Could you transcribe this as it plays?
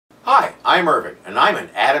Hi, I'm Irving, and I'm an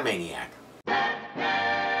Adamaniac.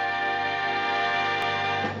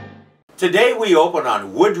 Today we open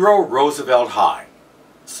on Woodrow Roosevelt High.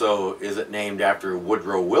 So is it named after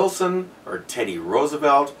Woodrow Wilson or Teddy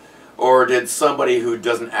Roosevelt? Or did somebody who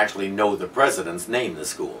doesn't actually know the presidents name the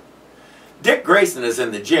school? Dick Grayson is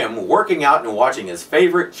in the gym working out and watching his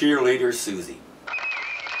favorite cheerleader, Susie.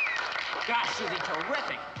 Gosh, Susie,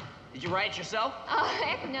 terrific. Did you write it yourself? Oh,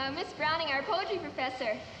 heck no. Miss Browning, our poetry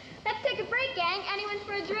professor. Let's take a break, gang. Anyone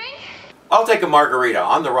for a drink? I'll take a margarita,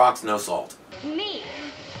 on the rocks, no salt. Me.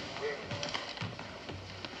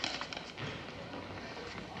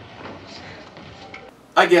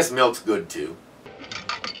 I guess milk's good too.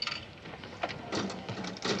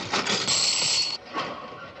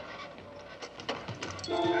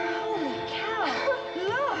 Holy cow.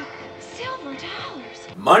 Look. Silver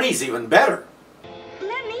dollars. Money's even better.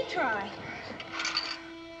 Let me try.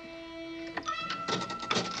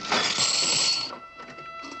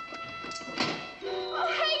 Oh,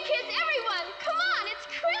 hey, kids, everyone. Come on. It's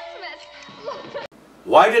Christmas. Look.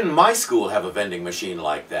 Why didn't my school have a vending machine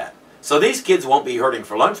like that? So these kids won't be hurting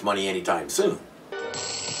for lunch money anytime soon.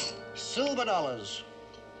 Silver dollars.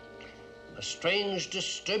 A strange,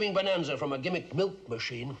 disturbing bonanza from a gimmick milk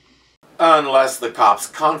machine. Unless the cops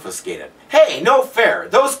confiscate it. Hey, no fair.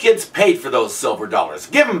 Those kids paid for those silver dollars.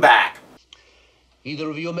 Give them back. Either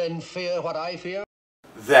of you men fear what I fear?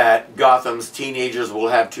 That Gotham's teenagers will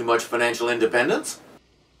have too much financial independence?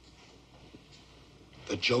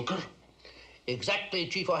 The Joker? Exactly,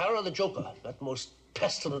 Chief O'Hara, the Joker. That most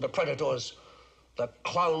pestilent of predators. The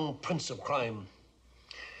clown prince of crime.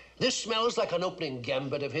 This smells like an opening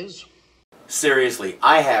gambit of his. Seriously,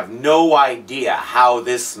 I have no idea how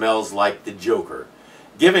this smells like the Joker.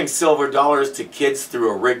 Giving silver dollars to kids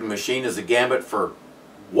through a rigged machine is a gambit for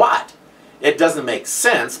what? It doesn't make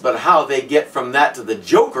sense, but how they get from that to the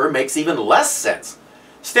Joker makes even less sense.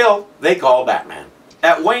 Still, they call Batman.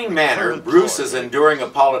 At Wayne Manor, Bruce is enduring a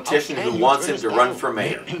politician who wants him to run for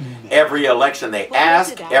mayor. Every election they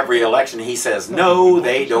ask, every election he says no,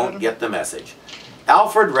 they don't get the message.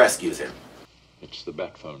 Alfred rescues him. It's the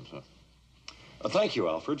bat phone, sir. Thank you,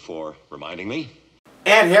 Alfred, for reminding me.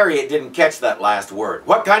 Aunt Harriet didn't catch that last word.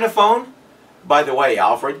 What kind of phone? By the way,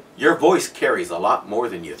 Alfred, your voice carries a lot more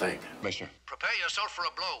than you think. Mister. Prepare yourself for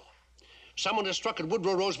a blow. Someone has struck at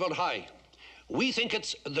Woodrow Roosevelt High. We think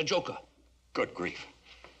it's the Joker. Good grief.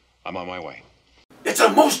 I'm on my way. It's a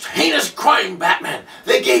most heinous crime, Batman.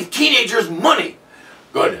 They gave teenagers money.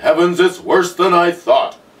 Good heavens, it's worse than I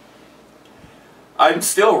thought. I'm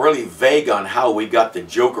still really vague on how we got the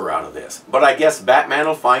Joker out of this, but I guess Batman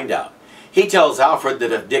will find out. He tells Alfred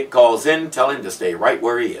that if Dick calls in, tell him to stay right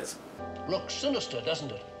where he is. Looks sinister,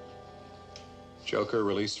 doesn't it? Joker,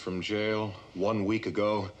 released from jail 1 week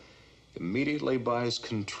ago, immediately buys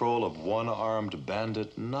control of one-armed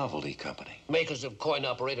bandit novelty company. Makers of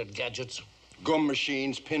coin-operated gadgets. Gum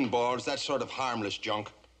machines, pinballs, that sort of harmless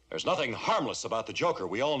junk. There's nothing harmless about the Joker.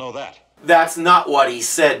 We all know that. That's not what he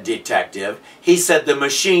said, Detective. He said the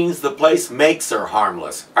machines the place makes are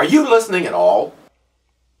harmless. Are you listening at all?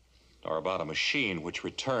 Or about a machine which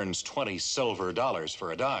returns 20 silver dollars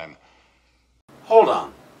for a dime. Hold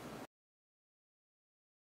on.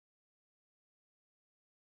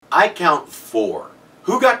 I count 4.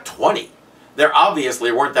 Who got 20? There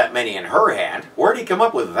obviously weren't that many in her hand. Where'd he come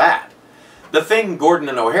up with that? The thing Gordon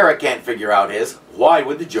and O'Hara can't figure out is, why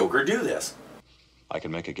would the Joker do this? I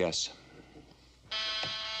can make a guess.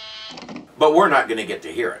 But we're not going to get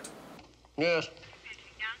to hear it. Yes.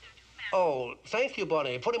 Oh, thank you,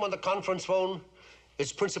 Bonnie. Put him on the conference phone.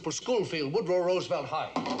 It's Principal Schoolfield, Woodrow Roosevelt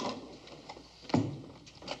High.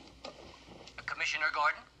 Commissioner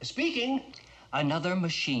Gordon? Speaking. Another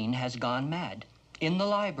machine has gone mad in the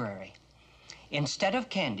library. Instead of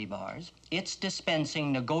candy bars, it's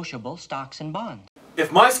dispensing negotiable stocks and bonds.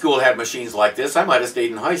 If my school had machines like this, I might have stayed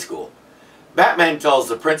in high school. Batman tells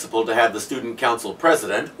the principal to have the student council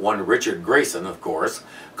president, one Richard Grayson, of course,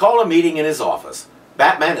 call a meeting in his office.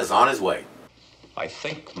 Batman is on his way. I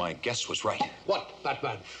think my guess was right. What,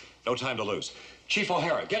 Batman? No time to lose. Chief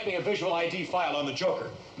O'Hara, get me a visual ID file on the Joker.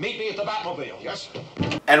 Meet me at the Batmobile. Yes.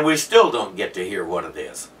 And we still don't get to hear what it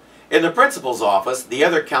is. In the principal's office, the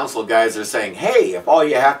other council guys are saying, hey, if all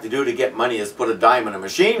you have to do to get money is put a dime in a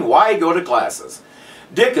machine, why go to classes?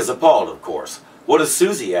 Dick is appalled, of course. What does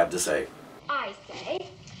Susie have to say? I say,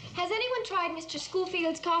 has anyone tried Mr.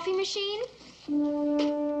 Schoolfield's coffee machine?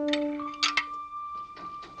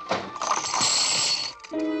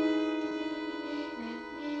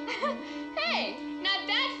 Hey, not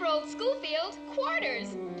bad for old Schoolfield.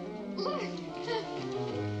 Quarters. Look.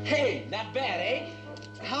 Hey, not bad, eh?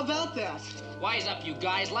 How about that? Wise up, you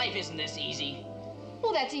guys. Life isn't this easy.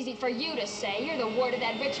 Well, that's easy for you to say. You're the ward of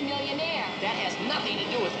that rich millionaire. That has nothing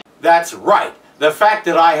to do with it. That's right. The fact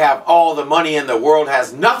that I have all the money in the world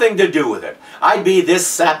has nothing to do with it. I'd be this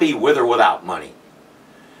sappy with or without money.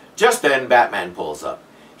 Just then, Batman pulls up.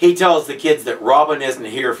 He tells the kids that Robin isn't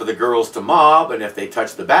here for the girls to mob, and if they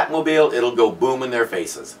touch the Batmobile, it'll go boom in their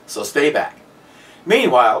faces. So stay back.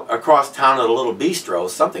 Meanwhile, across town at a little bistro,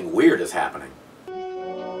 something weird is happening.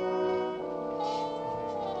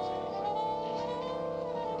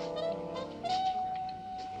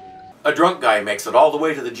 A drunk guy makes it all the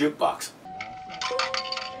way to the jukebox.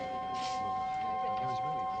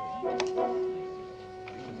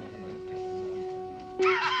 The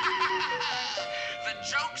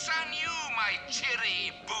joke's on you, my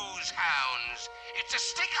cheery booze hounds. It's a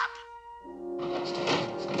stick-up.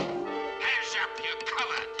 Hands up, you're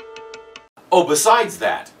covered. Oh, besides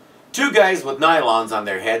that, two guys with nylons on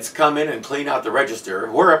their heads come in and clean out the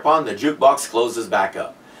register, whereupon the jukebox closes back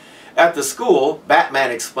up. At the school,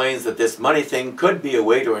 Batman explains that this money thing could be a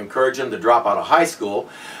way to encourage them to drop out of high school,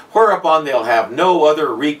 whereupon they'll have no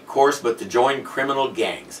other recourse but to join criminal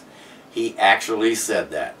gangs. He actually said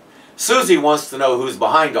that. Susie wants to know who's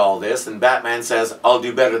behind all this, and Batman says, "I'll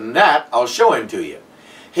do better than that, I'll show him to you."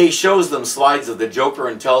 He shows them slides of the Joker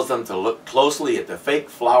and tells them to look closely at the fake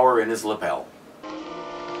flower in his lapel.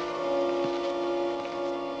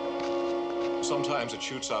 Sometimes it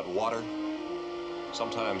shoots out water,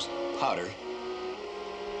 sometimes powder,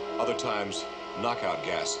 other times knockout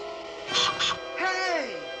gas.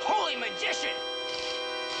 Hey! Holy magician!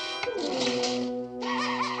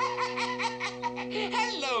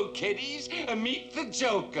 Hello, kiddies. Meet the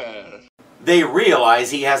Joker. They realize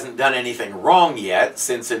he hasn't done anything wrong yet,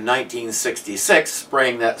 since in 1966,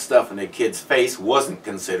 spraying that stuff in a kid's face wasn't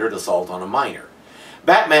considered assault on a minor.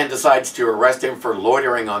 Batman decides to arrest him for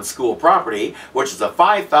loitering on school property, which is a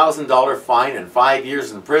 $5,000 fine and 5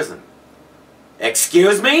 years in prison.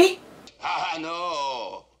 Excuse me? Ah,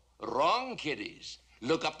 no. Wrong, kiddies.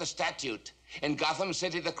 Look up the statute. In Gotham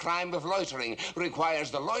City, the crime of loitering requires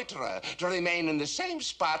the loiterer to remain in the same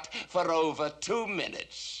spot for over 2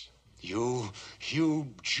 minutes. You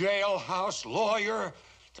jailhouse lawyer?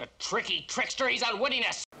 The tricky trickster, he's outwitting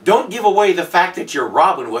us. Don't give away the fact that you're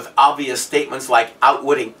Robin with obvious statements like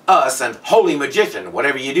outwitting us and holy magician,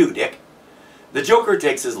 whatever you do, Dick. The Joker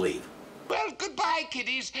takes his leave. Well, goodbye,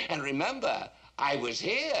 kiddies. And remember, I was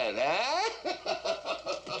here, eh?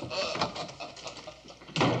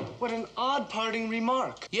 What an odd parting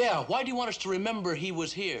remark. Yeah, why do you want us to remember he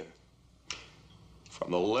was here?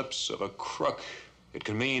 From the lips of a crook, it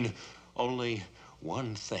can mean only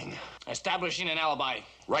one thing. Establishing an alibi.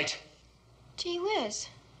 Right. Gee whiz.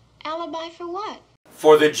 Alibi for what?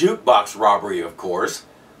 For the jukebox robbery, of course.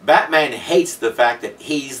 Batman hates the fact that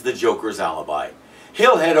he's the Joker's alibi.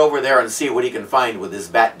 He'll head over there and see what he can find with his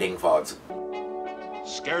bat dingfogs.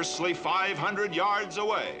 Scarcely 500 yards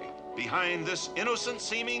away, behind this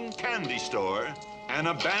innocent-seeming candy store, an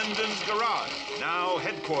abandoned garage, now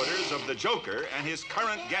headquarters of the Joker and his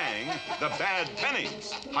current gang, the Bad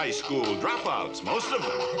Pennies. High school dropouts, most of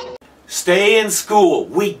them. Stay in school,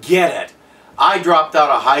 we get it. I dropped out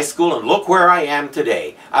of high school and look where I am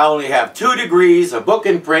today. I only have 2 degrees, a book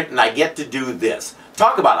in print, and I get to do this.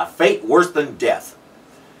 Talk about a fate worse than death.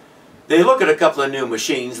 They look at a couple of new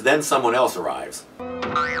machines, then someone else arrives.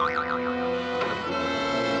 Hiya,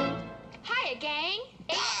 gang.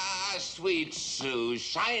 Ah, sweet Sue,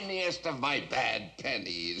 shiniest of my bad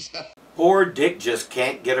pennies. Poor Dick just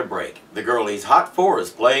can't get a break. The girl he's hot for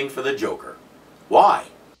is playing for the Joker. Why?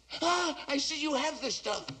 Ah, I see you have this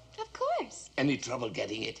stuff. Of course. Any trouble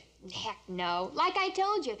getting it? Heck no. Like I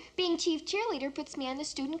told you, being chief cheerleader puts me on the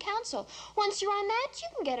student council. Once you're on that, you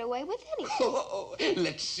can get away with anything. Oh,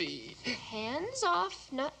 let's see. Hands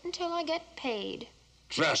off, not until I get paid.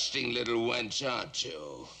 Trusting little wench, aren't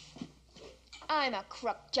you? I'm a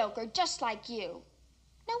crook, Joker, just like you.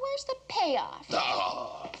 Now where's the payoff?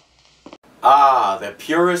 Oh. Ah, the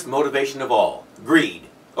purest motivation of all. Greed.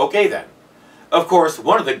 Okay then. Of course,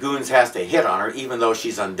 one of the goons has to hit on her, even though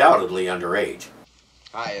she's undoubtedly underage.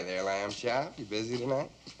 Hiya there, lamb chop. You busy tonight?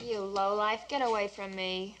 You lowlife, get away from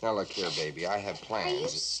me. Now look here, baby. I have Are you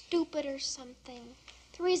plans. stupid or something?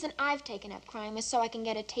 The reason I've taken up crime is so I can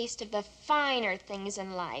get a taste of the finer things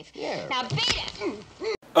in life. Yeah. Now beat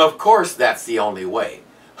it! Of course that's the only way.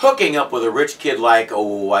 Hooking up with a rich kid like,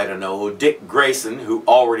 oh, I don't know, Dick Grayson, who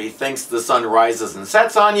already thinks the sun rises and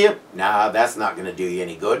sets on you, nah, that's not going to do you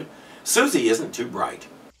any good. Susie isn't too bright.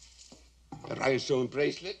 A rhinestone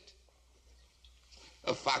bracelet,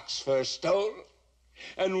 a fox fur stole,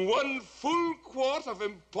 and 1 full quart of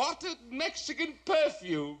imported Mexican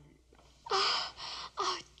perfume.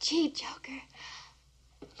 Oh, gee, Joker.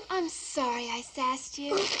 I'm sorry I sassed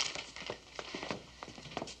you.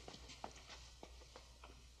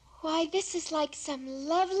 Why, this is like some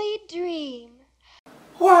lovely dream.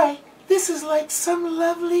 Why, this is like some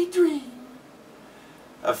lovely dream.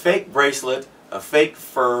 A fake bracelet, a fake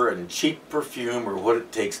fur, and cheap perfume are what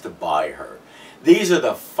it takes to buy her. These are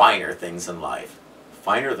the finer things in life.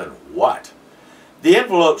 Finer than what? The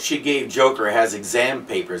envelope she gave Joker has exam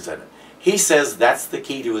papers in it. He says that's the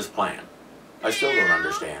key to his plan. I still don't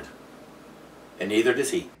understand. And neither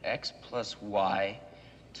does he. X plus Y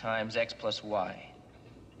times X plus Y.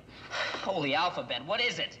 Holy alphabet, what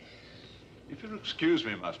is it? If you'll excuse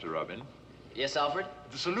me, Master Robin, Yes, Alfred?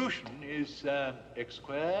 the solution is x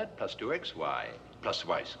squared plus 2xy plus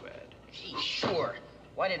y squared. Gee, sure.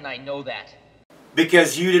 Why didn't I know that?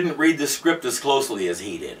 Because you didn't read the script as closely as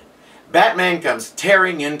he did. Batman comes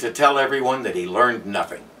tearing in to tell everyone that he learned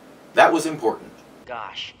nothing. That was important.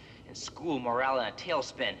 Gosh, in school morale in a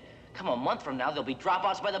tailspin. Come a month from now, there'll be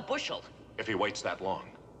dropouts by the bushel. If he waits that long.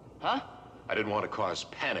 Huh? I didn't want to cause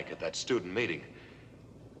panic at that student meeting.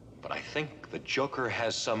 But I think the Joker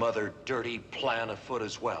has some other dirty plan afoot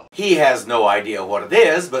as well. He has no idea what it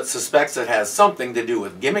is, but suspects it has something to do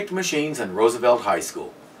with gimmicked machines and Roosevelt High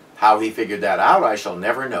School. How he figured that out, I shall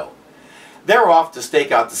never know. They're off to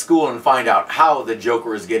stake out the school and find out how the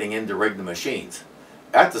Joker is getting in to rig the machines.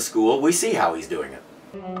 At the school, we see how he's doing it.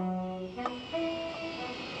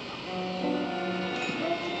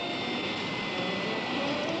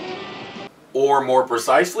 Or more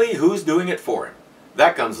precisely, who's doing it for him?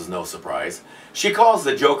 That comes as no surprise. She calls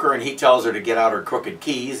the Joker and he tells her to get out her crooked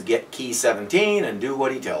keys, get key 17, and do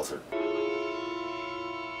what he tells her.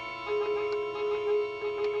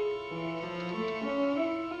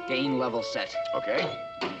 Gain level set. Okay.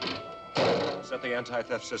 Set the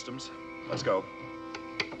anti-theft systems. Let's go.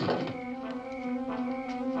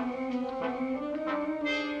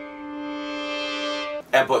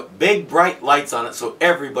 And put big bright lights on it so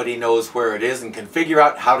everybody knows where it is and can figure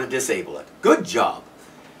out how to disable it. Good job.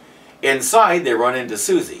 Inside, they run into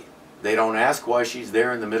Susie. They don't ask why she's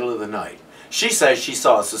there in the middle of the night. She says she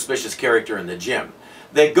saw a suspicious character in the gym.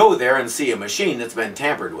 They go there and see a machine that's been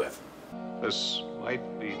tampered with. This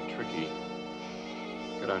might be tricky.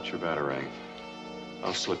 Get out your batarang.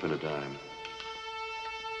 I'll slip in a dime.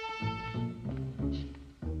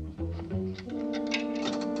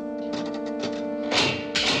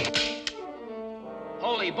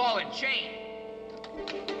 Holy ball and chain.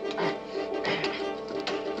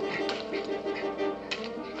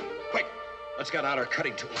 Quick! Let's get out our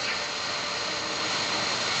cutting tools.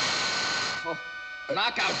 Oh,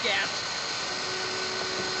 knockout gas.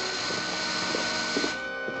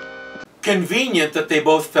 Convenient that they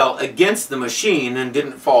both fell against the machine and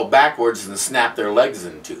didn't fall backwards and snap their legs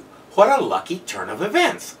in two. What a lucky turn of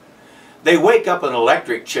events. They wake up in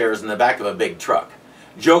electric chairs in the back of a big truck.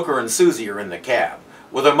 Joker and Susie are in the cab.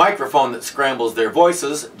 With a microphone that scrambles their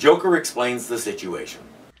voices, Joker explains the situation.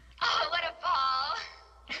 Oh, what a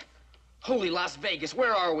ball. Holy Las Vegas,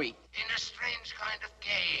 where are we? In a strange kind of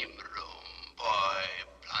game room, boy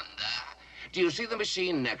Plunder. Do you see the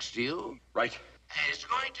machine next to you? Right. It's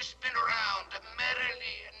going to spin around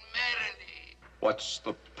merrily and merrily. What's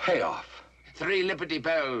the payoff? 3 Liberty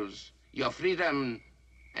Bells, your freedom,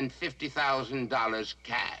 and $50,000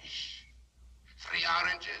 cash. 3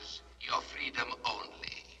 oranges, your freedom only.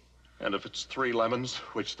 And if it's 3 lemons,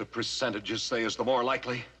 which the percentages say is the more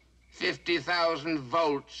likely? 50,000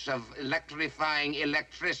 volts of electrifying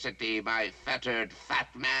electricity, my fettered fat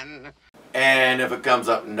man. And if it comes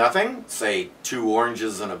up nothing, say 2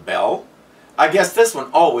 oranges and a bell, I guess this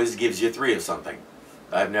one always gives you 3 of something.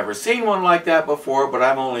 I've never seen one like that before, but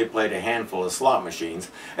I've only played a handful of slot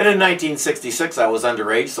machines. And in 1966 I was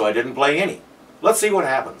underage, so I didn't play any. Let's see what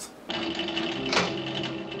happens.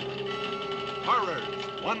 Horrors,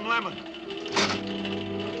 1 lemon.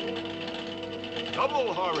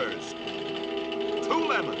 Double horrors, 2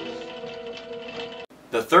 lemons.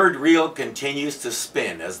 The third reel continues to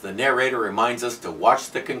spin as the narrator reminds us to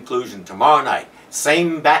watch the conclusion tomorrow night.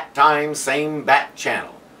 Same bat time, same bat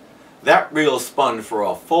channel. That reel spun for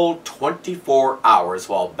a full 24 hours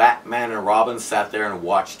while Batman and Robin sat there and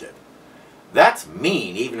watched it. That's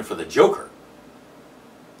mean even for the Joker.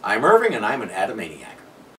 I'm Irving and I'm an Adamaniac.